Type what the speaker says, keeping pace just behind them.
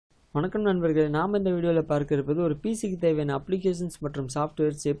வணக்கம் நண்பர்களே, நாம் இந்த வீடியோவில் பார்க்க இருப்பது ஒரு பிசிக்கு தேவையான அப்ளிகேஷன்ஸ் மற்றும்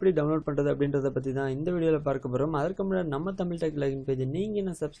சாஃப்ட்வேர்ஸ் எப்படி டவுன்லோட் பண்ணுறது அப்படின்றத பற்றி தான் இந்த வீடியோவில் பார்க்க போகிறோம். அதற்கு முன்னாடி நம்ம தமிழ் டெக் லாகின் பேஜ் நீங்கள்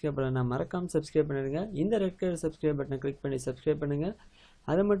என்ன சப்ஸ்கிரைப் பண்ணலாம், மறக்காமல் சப்ஸ்கிரைப் பண்ணிடுங்க. இந்த ரெட் கலர் சப்ஸ்கிரைப் பட்டனை கிளிக் பண்ணி சப்ஸ்கிரைப் பண்ணுங்கள்.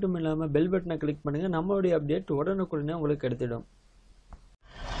 அது மட்டும் இல்லாமல் பெல் பட்டனை கிளிக் பண்ணுங்கள். நம்மளுடைய அப்டேட் உடனுக்குடனே உங்களுக்கு கிடைத்திடும்.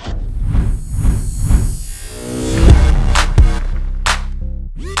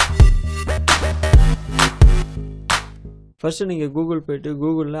 ஃபர்ஸ்ட் நீங்கள் கூகுள் போய்ட்டு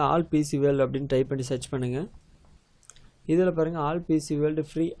கூகுளில் ஆல் பிசி வேர்ல்டு அப்படின்னு டைப் பண்ணி சர்ச் பண்ணுங்கள். இதில் பாருங்கள், all PC world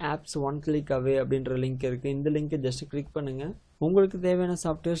free apps one click அவே அப்படின்ற லிங்க் இருக்குது. இந்த லிங்க்கை ஜஸ்ட் கிளிக் பண்ணுங்கள். உங்களுக்கு தேவையான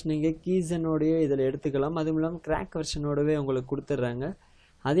சாஃப்ட்வேர்ஸ் நீங்கள் கீசனோடையே இதில் எடுத்துக்கலாம். அதுவும் இல்லாமல் கிராக் வெர்ஷனோடவே உங்களுக்கு கொடுத்துட்றாங்க.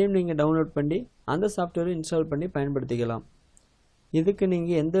 அதையும் நீங்கள் டவுன்லோட் பண்ணி அந்த சாஃப்ட்வேரை இன்ஸ்டால் பண்ணி பயன்படுத்திக்கலாம். இதுக்கு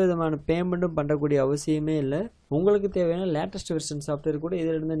நீங்கள் எந்த விதமான பேமெண்ட்டும் பண்ணக்கூடிய அவசியமே இல்லை. உங்களுக்கு தேவையான லேட்டஸ்ட் வெர்ஷன் சாஃப்ட்வேர் கூட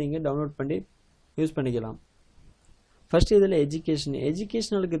இதிலிருந்து நீங்கள் டவுன்லோட் பண்ணி யூஸ் பண்ணிக்கலாம். ஃபஸ்ட்டு இதில்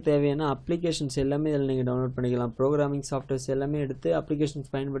எஜுகேஷனலுக்கு தேவையான அப்ளிகேஷன்ஸ் எல்லாமே இதில் நீங்கள் டவுன்லோட் பண்ணிக்கலாம். ப்ரோக்ராமிங் சாஃப்ட்வேர்ஸ் எல்லாமே எடுத்து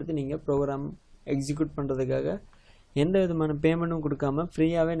அப்ளிகேஷன்ஸ் பயன்படுத்தி நீங்கள் ப்ரோக்ராம் எக்ஸிக்யூட் பண்ணுறதுக்காக எந்த விதமான பேமெண்ட்டும் கொடுக்காம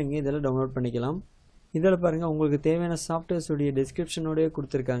ஃப்ரீயாகவே நீங்கள் இதில் டவுன்லோட் பண்ணிக்கலாம். இதில் பாருங்கள், உங்களுக்கு தேவையான சாஃப்ட்வேர்ஸுடைய டிஸ்கிரிப்ஷனோடய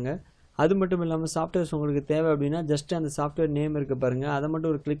கொடுத்துருக்காங்க. அது மட்டும் இல்லாமல் சாஃப்ட்வேர்ஸ் உங்களுக்கு தேவை அப்படின்னா ஜஸ்ட் அந்த சாஃப்ட்வேர் நேம் இருக்குது பாருங்கள், அதை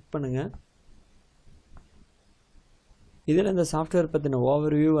மட்டும் ஒரு கிளிக் பண்ணுங்கள். இதில் இந்த சாஃப்ட்வேர் பற்றின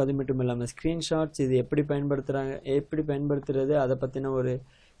ஓவர்வியூ, அது மட்டும் இல்லாமல் ஸ்க்ரீன்ஷாட்ஸ், இது எப்படி பயன்படுத்துறது அதை பற்றின ஒரு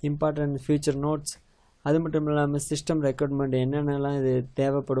இம்பார்ட்டன்ட் ஃபியூச்சர் நோட்ஸ், அது மட்டும் இல்லாமல் சிஸ்டம் ரெக்யர்மெண்ட் என்னென்னலாம் இது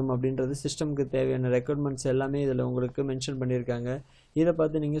தேவைப்படும் அப்படின்றது, சிஸ்டமுக்கு தேவையான ரெக்யர்மெண்ட்ஸ் எல்லாமே இதில் உங்களுக்கு மென்ஷன் பண்ணியிருக்காங்க. இதை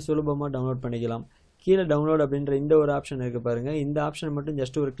பார்த்து நீங்கள் சுலபமாக டவுன்லோட் பண்ணிக்கலாம். கீழே டவுன்லோட் அப்படின்ற இந்த ஒரு ஆப்ஷன் இருக்குது பாருங்கள், இந்த ஆப்ஷனை மட்டும்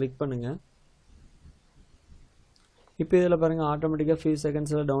ஜஸ்ட் ஒரு கிளிக் பண்ணுங்கள். இப்போ இதில் பாருங்கள், ஆட்டோமேட்டிக்காக ஃபியூ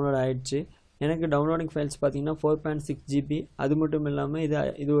செகண்ட்ஸில் டவுன்லோட் ஆகிடுச்சு. எனக்கு டவுன்லோடிங் ஃபைல்ஸ் பார்த்தீங்கன்னா 4.6 GB. அது மட்டும் இல்லாமல்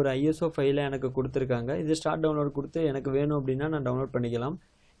இது ஒரு ISO ஃபைலை எனக்கு கொடுத்துருக்காங்க. இது ஸ்டார்ட் டவுன்லோட் கொடுத்து எனக்கு வேணும் அப்படின்னா நான் டவுன்லோட் பண்ணிக்கலாம்.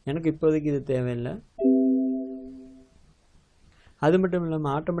 எனக்கு இப்போதைக்கு இது தேவையில்லை. அது மட்டும்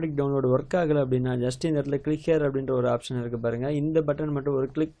இல்லாமல் ஆட்டோமேட்டிக் டவுன்லோட் ஒர்க் ஆகலை அப்படின்னா ஜஸ்ட் இந்த இடத்துல கிளிக் ஹியர் அப்படின்ற ஒரு ஆப்ஷன் இருக்குது பாருங்கள், இந்த பட்டன் மட்டும் ஒரு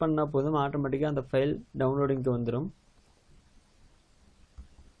கிளிக் பண்ணால் போதும், ஆட்டோமேட்டிக்காக அந்த ஃபைல் டவுன்லோடிங்க்கு வந்துடும்.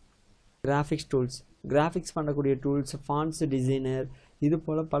 கிராஃபிக்ஸ் பண்ணக்கூடிய டூல்ஸ், ஃபாண்ட்ஸ் டிசைனர், இது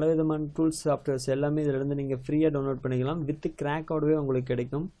போல் பலவிதமான டூல்ஸ் சாஃப்ட்வேர்ஸ் எல்லாமே இதிலிருந்து நீங்கள் ஃப்ரீயாக டவுன்லோட் பண்ணிக்கலாம். வித் கிராக்கோடவே உங்களுக்கு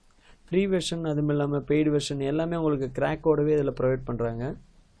கிடைக்கும். ஃப்ரீ வெர்ஷன் அதுவும் இல்லாமல் பெய்டு வெர்ஷன் எல்லாமே உங்களுக்கு கிராக்கோடவே இதில் ப்ரொவைட் பண்ணுறாங்க.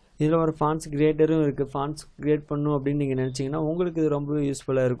 இதில் ஒரு ஃபாண்ட்ஸ் கிரியேட்டரும் இருக்குது. ஃபாண்ட்ஸ் கிரியேட் பண்ணணும் அப்படின்னு நீங்கள் நினச்சிங்கன்னா உங்களுக்கு இது ரொம்பவே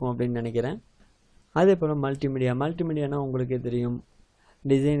யூஸ்ஃபுல்லாக இருக்கும் அப்படின்னு நினைக்கிறேன். அதே போல் மல்டிமீடியானா உங்களுக்கே தெரியும்,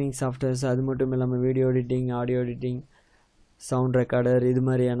 டிசைனிங் சாஃப்ட்வேர்ஸ், அது மட்டும் இல்லாமல் video editing, audio editing, sound recorder, இது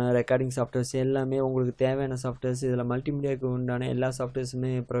மாதிரியான ரெக்கார்டிங் சாஃப்ட்வேர்ஸ் எல்லாமே உங்களுக்கு தேவையான சாஃப்ட்வேர்ஸ். இதில் மல்டிமீடியாவுக்கு உண்டான எல்லா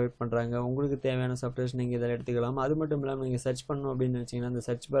சாஃப்ட்வேர்ஸுமே ப்ரொவைட் பண்ணுறாங்க. உங்களுக்கு தேவையான சாஃப்ட்வேர்ஸ் நீங்கள் இதில் எடுத்துக்கலாம். அது மட்டும் இல்லாமல் நீங்கள் சர்ச் பண்ணணும் அப்படின்னு நினச்சிங்கன்னா அந்த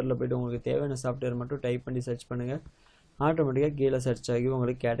சர்ச் பாரில் போய்ட்டு உங்களுக்கு தேவையான சாஃப்ட்வேர் மட்டும் டைப் பண்ணி சர்ச் பண்ணுங்கள். ஆட்டோமேட்டிக்காக கீழே சர்ச் ஆகி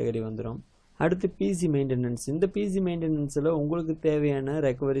உங்களுக்கு கேட்டகரி வந்துடும். அடுத்து பிசி மெயின்டெனன்ஸ். இந்த பிசி மெயின்டெனன்ஸில் உங்களுக்கு தேவையான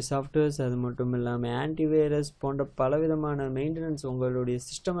ரெக்கவரி சாஃப்ட்வேர்ஸ், அது மட்டும் இல்லாமல் ஆன்டிவைரஸ் போன்ற பலவிதமான மெயின்டெனன்ஸ், உங்களுடைய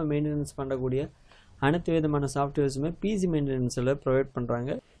சிஸ்டமை மெயின்டெனன்ஸ் பண்ணக்கூடிய அனைத்து விதமான சாஃப்ட்வேர்ஸுமே பிசி மெயின்டெனன்ஸில் ப்ரொவைட் பண்ணுறாங்க.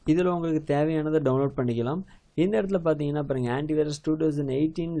 இதில் உங்களுக்கு தேவையானதை டவுன்லோட் பண்ணிக்கலாம். இந்த இடத்துல பார்த்தீங்கன்னா பாருங்கள், ஆன்டிவைரஸ்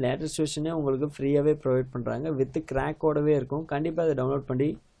 2018 லேட்டஸ்ட் வெர்ஷனே உங்களுக்கு ஃப்ரீயாகவே ப்ரொவைட் பண்ணுறாங்க. வித் கிராக்கோடவே இருக்கும். கண்டிப்பாக அதை டவுன்லோட் பண்ணி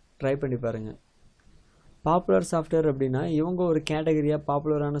ட்ரை பண்ணி பாருங்கள். பாப்புலர் சாஃப்ட்வேர் அப்படின்னா இவங்க ஒரு கேட்டகரியாக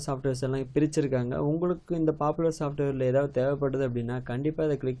பாப்புலரான சாஃப்ட்வேர்ஸ் எல்லாம் பிரிச்சிருக்காங்க. உங்களுக்கு இந்த பாப்புலர் சாஃப்ட்வேரில் ஏதாவது தேவைப்படுது அப்படின்னா கண்டிப்பாக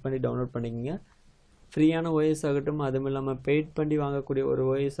அதை கிளிக் பண்ணி டவுன்லோட் பண்ணிக்கோங்க. ஃப்ரீயான ஓஎஸ் ஆகட்டும், அதுவும் இல்லாமல் பெய்ட் பண்ணி வாங்கக்கூடிய ஒரு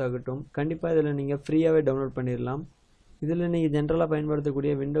ஓஎஸ் ஆகட்டும், கண்டிப்பாக இதில் நீங்கள் ஃப்ரீயாகவே டவுன்லோட் பண்ணிடலாம். இதில் நீங்கள் ஜென்ரலாக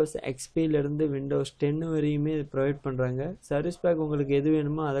பயன்படுத்தக்கூடிய விண்டோஸ் XPலேருந்து விண்டோஸ் 10 வரையுமே ப்ரொவைட் பண்ணுறாங்க. சர்வீஸ் பேக் உங்களுக்கு எது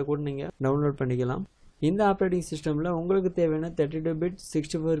வேணுமோ அதை கூட நீங்கள் டவுன்லோட் பண்ணிக்கலாம். இந்த ஆப்ரேட்டிங் சிஸ்டமில் உங்களுக்கு தேவையான 32 பிட்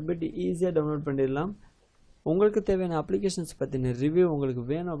 64 பிட் ஈஸியாக டவுன்லோட் பண்ணிடலாம். உங்களுக்கு தேவையான அப்ளிகேஷன்ஸ் பற்றின ரிவ்யூ உங்களுக்கு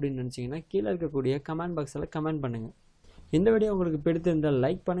வேணும் அப்படின்னு நினச்சிங்கன்னா கீழே இருக்கக்கூடிய கமெண்ட் பாக்ஸில் கமெண்ட் பண்ணுங்கள். இந்த வீடியோ உங்களுக்கு பிடித்திருந்தால்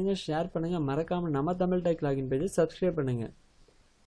லைக் பண்ணுங்கள், ஷேர் பண்ணுங்கள், மறக்காமல் நம்ம தமிழ் டெக் லாகின் பேஜை சப்ஸ்கிரைப் பண்ணுங்கள்.